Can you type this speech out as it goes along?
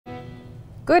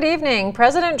Good evening.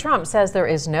 President Trump says there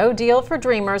is no deal for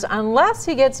Dreamers unless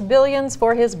he gets billions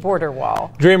for his border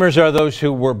wall. Dreamers are those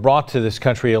who were brought to this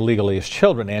country illegally as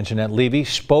children. Anjanette Levy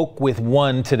spoke with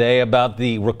one today about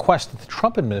the request that the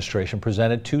Trump administration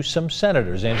presented to some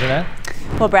senators. Anjanette?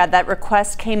 Well, Brad, that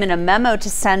request came in a memo to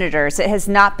senators. It has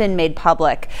not been made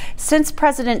public. Since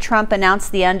President Trump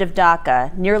announced the end of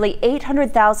DACA, nearly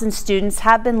 800,000 students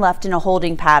have been left in a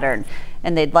holding pattern,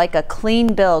 and they'd like a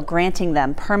clean bill granting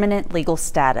them permanent legal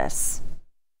status.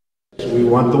 We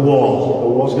want the wall. The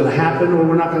wall's going to happen or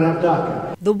we're not going to have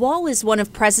DACA. The wall is one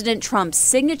of President Trump's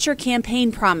signature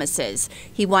campaign promises.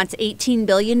 He wants $18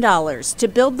 billion to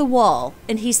build the wall,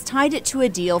 and he's tied it to a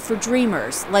deal for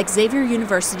Dreamers, like Xavier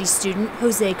University student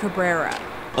Jose Cabrera.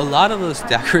 A lot of those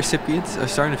DACA recipients are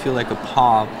starting to feel like a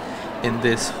pawn in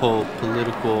this whole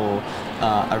political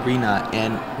arena,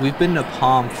 and we've been a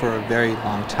pawn for a very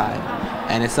long time.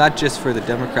 And it's not just for the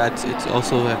Democrats, it's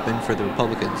also have been for the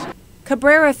Republicans.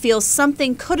 Cabrera feels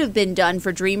something could have been done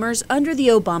for Dreamers under the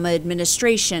Obama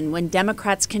administration when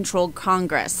Democrats controlled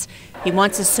Congress. He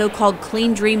wants a so-called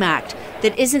Clean Dream Act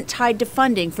that isn't tied to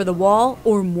funding for the wall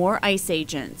or more ICE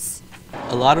agents.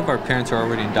 A lot of our parents are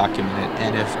already undocumented,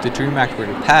 and if the Dream Act were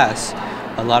to pass,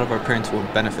 a lot of our parents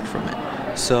won't benefit from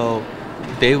it. So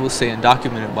they will stay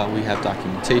undocumented while we have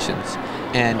documentations.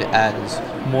 And as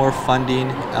more funding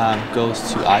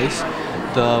goes to ICE,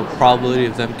 the probability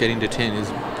of them getting detained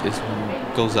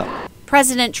goes up.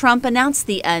 President Trump announced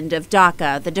the end of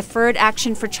DACA, the Deferred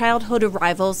Action for Childhood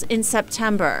Arrivals, in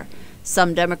September.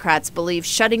 Some Democrats believe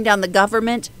shutting down the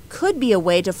government could be a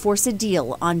way to force a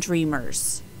deal on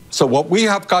Dreamers. So what we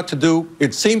have got to do,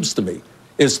 it seems to me,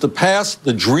 is to pass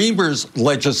the Dreamers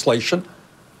legislation,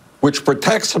 which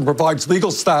protects and provides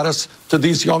legal status to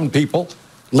these young people.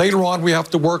 Later on, we have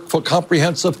to work for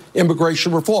comprehensive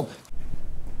immigration reform.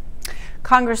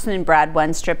 Congressman Brad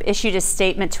Wenstrup issued a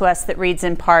statement to us that reads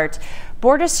in part,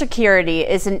 "Border security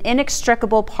is an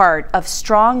inextricable part of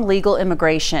strong legal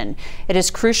immigration. It is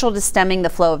crucial to stemming the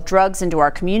flow of drugs into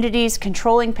our communities,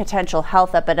 controlling potential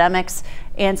health epidemics,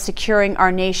 and securing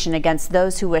our nation against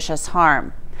those who wish us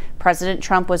harm." President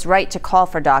Trump was right to call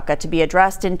for DACA to be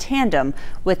addressed in tandem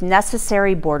with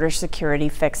necessary border security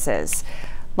fixes.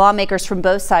 Lawmakers from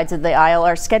both sides of the aisle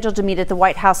are scheduled to meet at the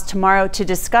White House tomorrow to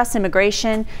discuss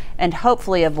immigration and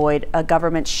hopefully avoid a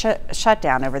government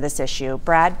shutdown over this issue.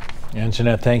 Brad?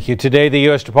 Anjanette, thank you. Today, the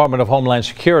U.S. Department of Homeland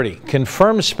Security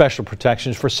confirms special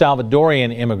protections for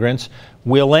Salvadorian immigrants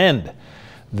will end.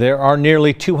 There are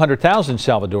nearly 200,000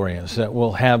 Salvadorians that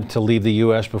will have to leave the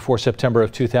U.S. before September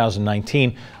of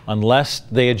 2019 unless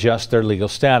they adjust their legal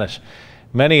status.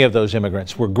 Many of those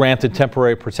immigrants were granted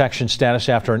temporary protection status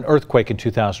after an earthquake in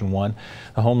 2001.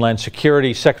 The Homeland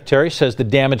Security Secretary says the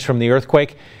damage from the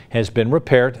earthquake has been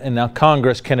repaired, and now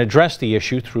Congress can address the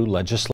issue through legislation.